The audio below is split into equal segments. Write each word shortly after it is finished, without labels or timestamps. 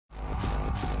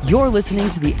You're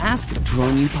listening to the Ask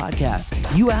Drone U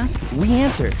podcast. You ask, we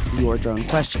answer your drone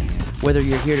questions. Whether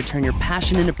you're here to turn your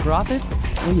passion into profit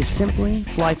or you simply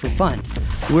fly for fun.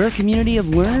 We're a community of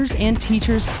learners and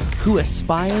teachers who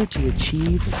aspire to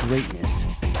achieve greatness.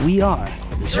 We are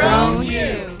Drone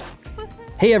U.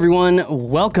 Hey everyone,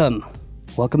 welcome.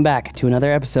 Welcome back to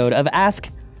another episode of Ask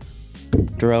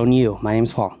Drone U. My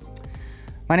name's Paul.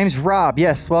 My name's Rob.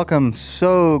 Yes, welcome.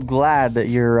 So glad that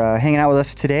you're hanging out with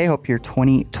us today. Hope your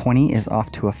 2020 is off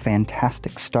to a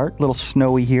fantastic start. A little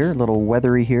snowy here, a little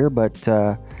weathery here, but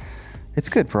it's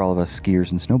good for all of us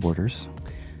skiers and snowboarders.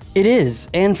 It is,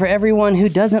 and for everyone who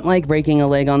doesn't like breaking a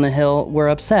leg on the hill, we're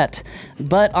upset.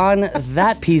 But on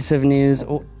that piece of news...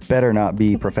 Better not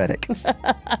be prophetic,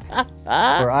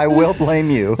 or I will blame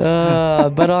you.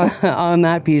 But on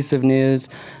that piece of news...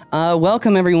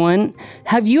 welcome, everyone.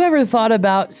 Have you ever thought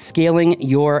about scaling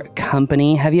your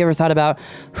company? Have you ever thought about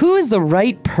who is the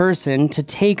right person to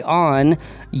take on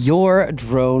your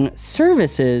drone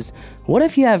services? What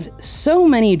if you have so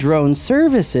many drone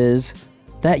services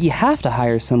that you have to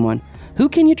hire someone? Who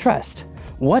can you trust?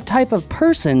 What type of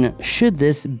person should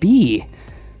this be?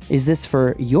 Is this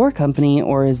for your company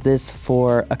or is this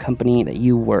for a company that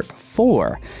you work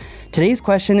for? Today's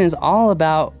question is all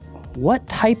about what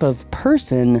type of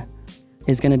person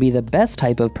is going to be the best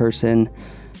type of person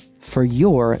for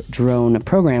your drone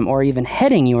program or even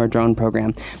heading your drone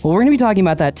program? Well, we're going to be talking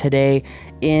about that today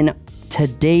in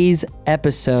today's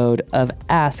episode of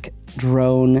Ask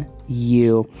Drone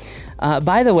U.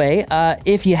 By the way,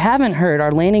 if you haven't heard,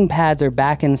 our landing pads are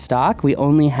back in stock. We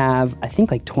only have, I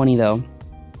think, like 20 though,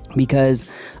 because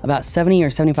about 70 or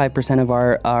 75% of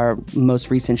our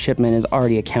most recent shipment is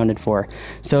already accounted for.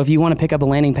 So if you want to pick up a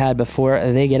landing pad before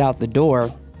they get out the door,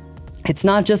 it's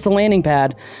not just a landing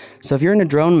pad. So if you're into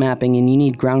drone mapping and you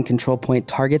need ground control point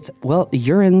targets, well,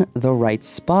 you're in the right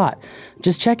spot.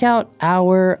 Just check out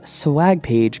our swag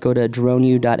page. Go to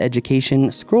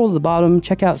droneu.education, scroll to the bottom,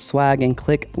 check out swag, and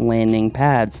click landing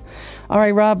pads. All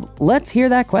right, Rob, let's hear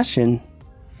that question.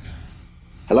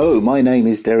 Hello, my name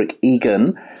is Derek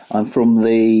Egan. I'm from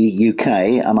the UK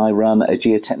and I run a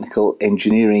geotechnical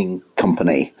engineering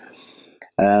company.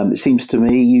 It seems to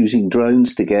me using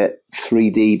drones to get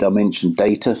 3D dimension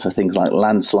data for things like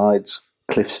landslides,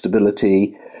 cliff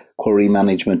stability, quarry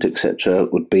management, etc.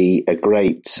 would be a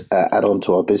great add-on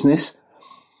to our business.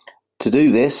 To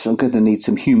do this, I'm going to need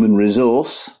some human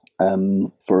resource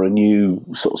for a new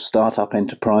sort of startup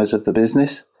enterprise of the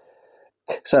business.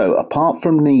 So apart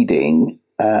from needing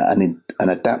an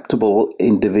adaptable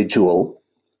individual,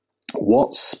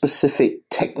 what specific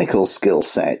technical skill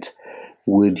set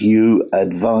would you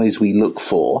advise we look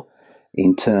for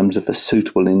in terms of a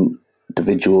suitable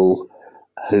individual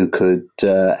who could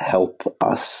help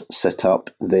us set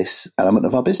up this element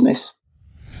of our business?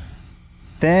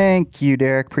 Thank you,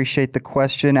 Derek. Appreciate the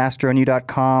question.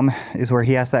 AskDroneU.com is where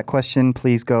he asked that question.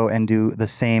 Please go and do the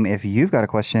same if you've got a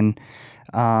question.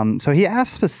 So he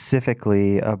asked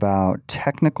specifically about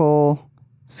technical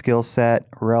skill set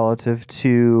relative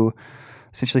to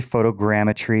essentially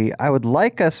photogrammetry. I would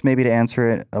like us maybe to answer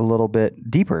it a little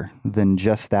bit deeper than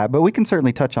just that, but we can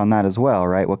certainly touch on that as well,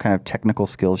 right? What kind of technical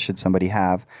skills should somebody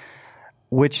have?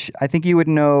 Which I think you would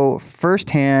know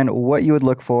firsthand what you would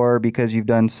look for because you've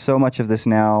done so much of this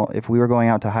now. If we were going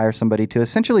out to hire somebody to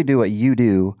essentially do what you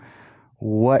do,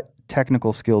 what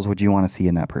technical skills would you want to see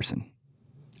in that person?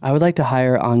 I would like to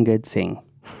hire Angad Singh.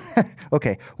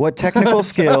 Okay, what technical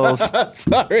skills?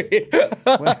 Sorry.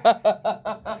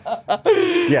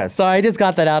 Yes. So I just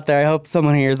got that out there. I hope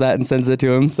someone hears that and sends it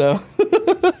to him. So.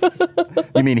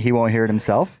 You mean he won't hear it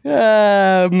himself?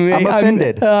 I'm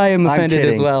offended. I am offended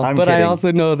as well. I'm but kidding. I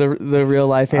also know the real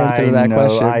life answer to that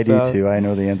question. I do too. I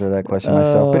know the answer to that question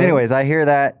myself. But anyways, I hear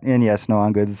that, and yes, no,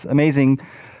 Angad's amazing.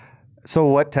 So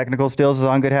what technical skills does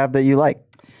Angad have that you like?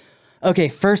 Okay,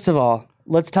 first of all,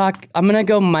 let's talk. I'm going to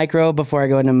go micro before I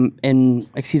go into, I'm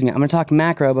going to talk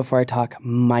macro before I talk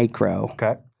micro.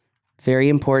 Okay. Very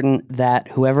important that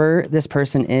whoever this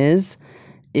person is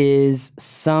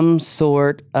some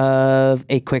sort of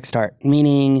a quick start,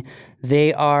 meaning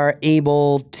they are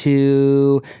able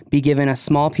to be given a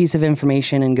small piece of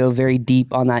information and go very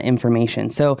deep on that information.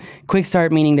 So quick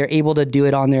start meaning they're able to do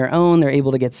it on their own, they're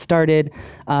able to get started,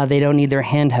 they don't need their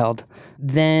handheld.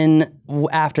 Then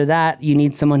after that, you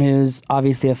need someone who's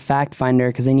obviously a fact finder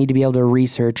because they need to be able to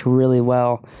research really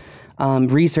well.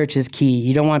 Research is key.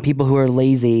 You don't want people who are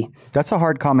lazy. That's a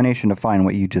hard combination to find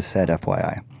what you just said,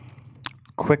 FYI.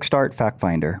 Quick start, fact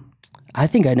finder. I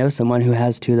think I know someone who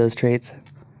has two of those traits.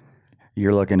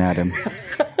 You're looking at him.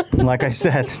 Like I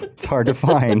said, it's hard to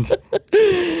find.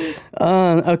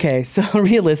 Okay, so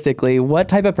realistically, what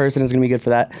type of person is going to be good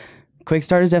for that? Quick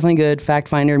start is definitely good. Fact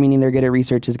finder, meaning they're good at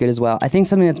research, is good as well. I think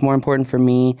something that's more important for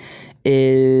me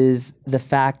is the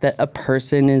fact that a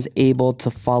person is able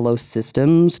to follow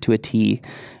systems to a T,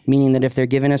 meaning that if they're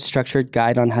given a structured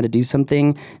guide on how to do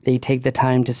something, they take the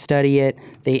time to study it,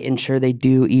 they ensure they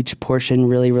do each portion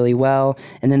really, really well,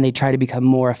 and then they try to become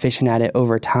more efficient at it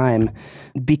over time.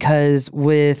 Because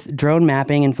with drone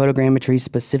mapping and photogrammetry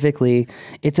specifically,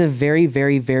 it's a very,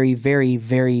 very, very, very,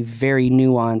 very, very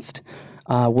nuanced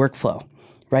workflow,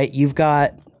 right? You've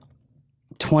got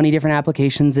 20 different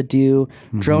applications that do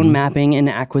drone mapping and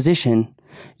acquisition.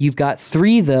 You've got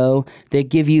 3, though, that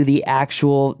give you the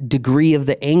actual degree of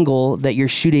the angle that you're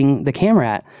shooting the camera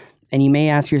at. And you may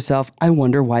ask yourself, I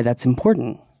wonder why that's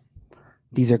important.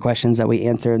 These are questions that we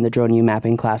answer in the Drone U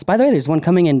mapping class. By the way, there's one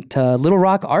coming into Little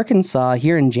Rock, Arkansas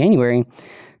here in January.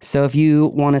 So if you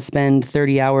want to spend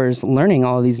 30 hours learning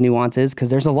all of these nuances, because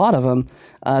there's a lot of them,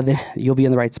 then you'll be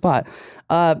in the right spot.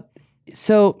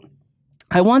 So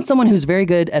I want someone who's very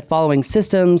good at following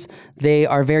systems. They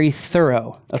are very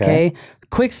thorough, okay?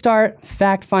 Quick start,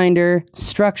 fact finder,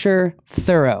 structure,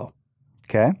 thorough.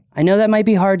 Okay. I know that might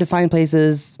be hard to find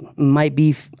places, might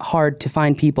be hard to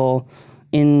find people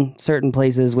in certain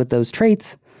places with those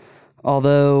traits,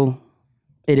 although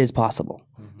it is possible.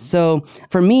 So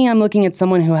for me, I'm looking at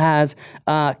someone who has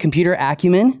computer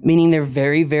acumen, meaning they're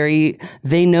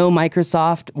they know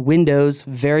Microsoft Windows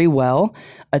very well.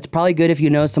 It's probably good if you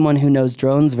know someone who knows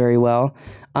drones very well.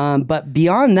 But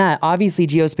beyond that, obviously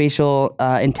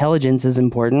geospatial intelligence is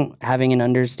important. Having an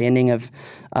understanding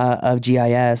of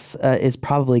GIS is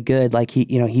probably good. Like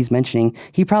he's mentioning,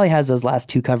 he probably has those last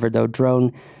 2 covered though: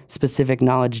 drone specific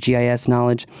knowledge, GIS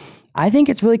knowledge. I think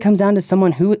it really comes down to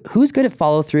someone who's good at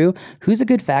follow through, who's a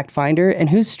good fact finder, and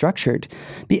who's structured.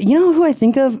 You know who I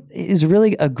think of is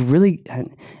really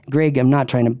Greg. I'm not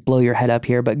trying to blow your head up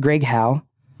here, but Greg Howe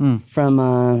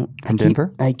from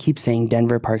Denver. I keep saying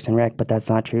Denver Parks and Rec, but that's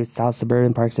not true. South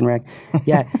Suburban Parks and Rec.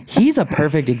 Yeah, he's a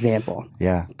perfect example.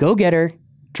 Yeah. Go getter,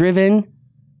 driven,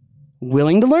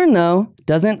 willing to learn though.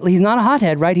 He's not a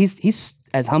hothead, right? He's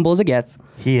as humble as it gets.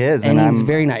 He is, and he's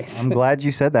very nice. I'm glad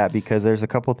you said that, because there's a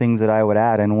couple things that I would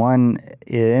add, and one,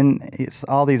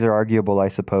 all these are arguable, I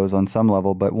suppose, on some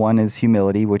level, but one is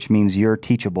humility, which means you're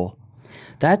teachable.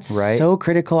 That's right? So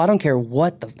critical. I don't care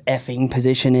what the effing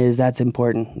position is. That's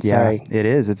important. Sorry. Yeah, it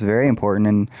is. It's very important.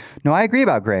 And no, I agree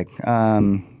about Greg.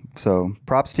 So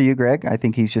props to you, Greg. I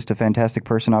think he's just a fantastic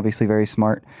person, obviously very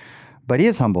smart. But he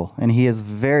is humble, and he is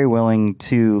very willing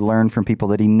to learn from people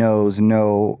that he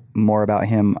know more about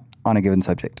him on a given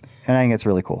subject. And I think it's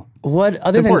really cool. What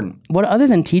other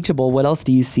than teachable, what else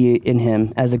do you see in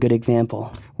him as a good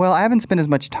example? Well, I haven't spent as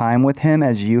much time with him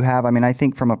as you have. I mean, I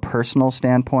think from a personal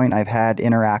standpoint, I've had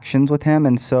interactions with him,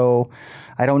 and so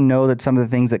I don't know that some of the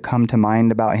things that come to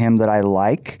mind about him that I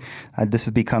like. This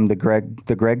has become the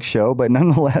Greg show, but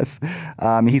nonetheless,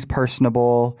 he's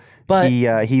personable. But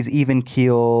he's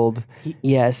even-keeled.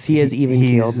 Yes, he is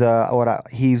even-keeled.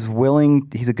 He's willing.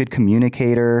 He's a good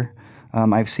communicator.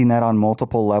 I've seen that on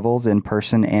multiple levels, in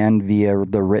person and via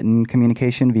the written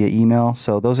communication, via email.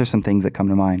 So those are some things that come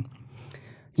to mind.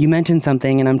 You mentioned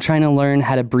something, and I'm trying to learn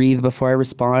how to breathe before I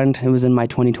respond. It was in my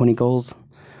 2020 goals.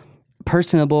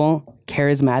 Personable,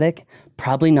 charismatic,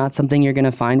 probably not something you're going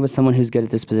to find with someone who's good at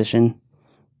this position.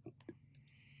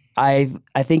 I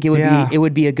think it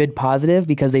would be a good positive,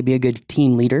 because they'd be a good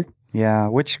team leader. Yeah,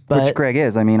 which Greg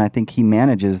is. I mean, I think he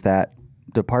manages that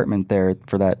department there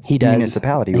for that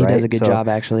municipality, right? He does a good job,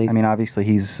 actually. I mean, obviously,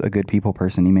 he's a good people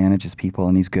person. He manages people,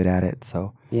 and he's good at it.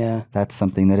 So yeah, that's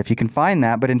something that if you can find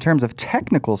that. But in terms of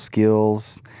technical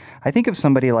skills, I think of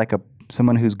somebody like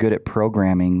someone who's good at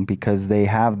programming, because they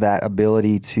have that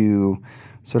ability to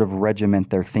sort of regiment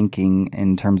their thinking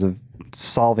in terms of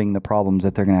solving the problems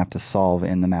that they're going to have to solve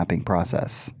in the mapping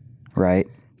process, right?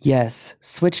 Yes.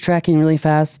 Switch tracking really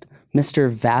fast.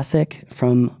 Mr. Vasic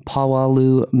from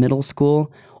Pawalu Middle School.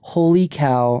 Holy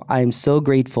cow, I am so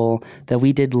grateful that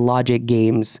we did logic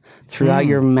games throughout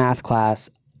your math class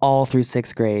all through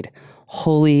 6th grade.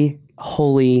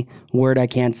 Holy word I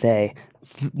can't say.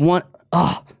 It's one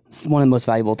of the most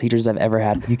valuable teachers I've ever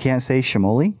had. You can't say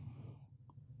Shimoli?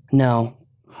 No.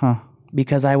 Huh.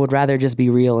 Because I would rather just be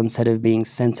real instead of being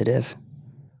sensitive.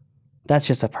 That's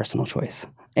just a personal choice.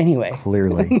 Anyway,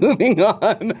 Clearly. moving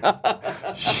on.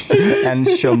 And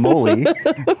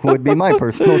Shamoli would be my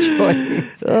personal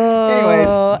choice.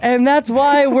 Anyways. And that's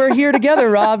why we're here together,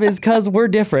 Rob, is because we're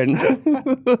different.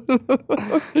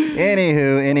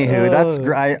 Anywho, that's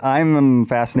I'm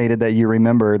fascinated that you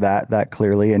remember that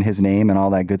clearly and his name and all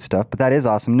that good stuff. But that is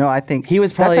awesome. No, I think He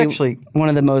was probably that's actually one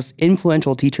of the most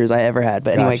influential teachers I ever had.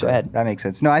 But anyway, Gotcha. go ahead. That makes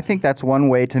sense. No, I think that's one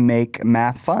way to make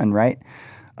math fun, right?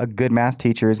 A good math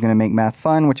teacher is going to make math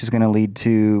fun, which is going to lead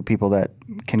to people that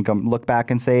can come look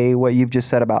back and say what you've just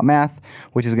said about math,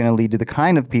 which is going to lead to the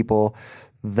kind of people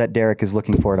that Derek is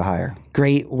looking for to hire.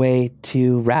 Great way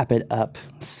to wrap it up.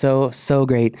 So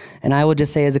great. And I will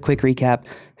just say as a quick recap,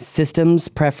 systems,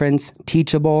 preference,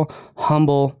 teachable,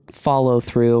 humble, follow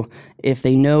through. If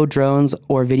they know drones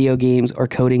or video games or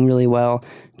coding really well,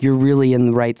 you're really in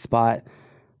the right spot.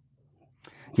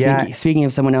 Speaking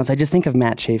of someone else, I just think of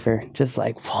Matt Schaefer. Just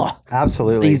like, whoa.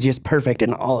 Absolutely. He's just perfect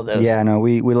in all of those. Yeah, no,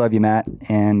 we love you, Matt.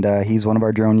 And he's one of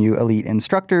our Drone U elite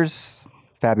instructors.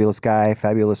 Fabulous guy,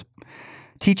 fabulous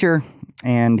teacher.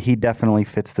 And he definitely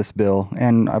fits this bill.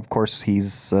 And of course,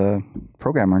 he's a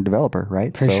programmer and developer,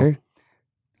 right? For sure.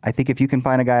 I think if you can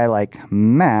find a guy like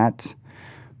Matt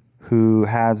who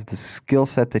has the skill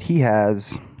set that he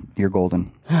has, you're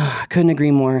golden. Couldn't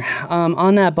agree more.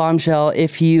 On that bombshell,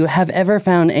 if you have ever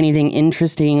found anything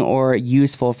interesting or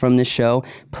useful from this show,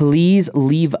 please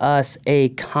leave us a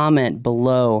comment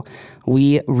below.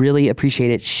 We really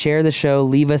appreciate it. Share the show,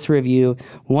 leave us a review,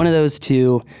 one of those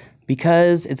two,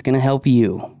 because it's going to help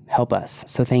you, help us.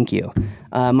 So thank you.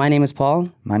 My name is Paul.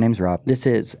 My name's Rob. This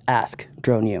is Ask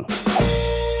Drone U.